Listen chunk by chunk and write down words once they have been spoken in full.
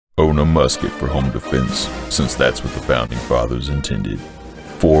Own a musket for home defense, since that's what the Founding Fathers intended.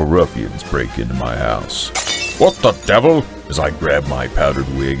 4 ruffians break into my house. What the devil? As I grab my powdered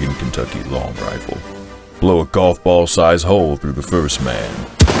wig and Kentucky long rifle. Blow a golf ball size hole through the first man.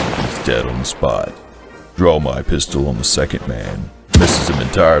 He's dead on the spot. Draw my pistol on the second man. Misses him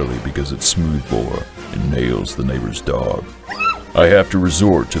entirely because it's smoothbore and nails the neighbor's dog. I have to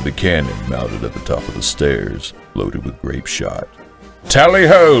resort to the cannon mounted at the top of the stairs, loaded with grape shot.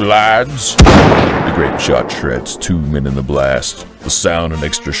 Tally-ho, lads! The grape shot shreds 2 men in the blast. The sound and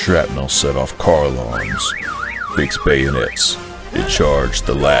extra shrapnel set off car alarms. Fix bayonets. It charged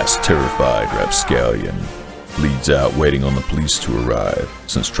the last terrified rapscallion. Bleeds out waiting on the police to arrive,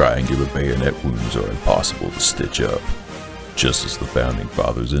 since triangular bayonet wounds are impossible to stitch up. Just as the Founding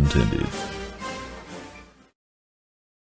Fathers intended.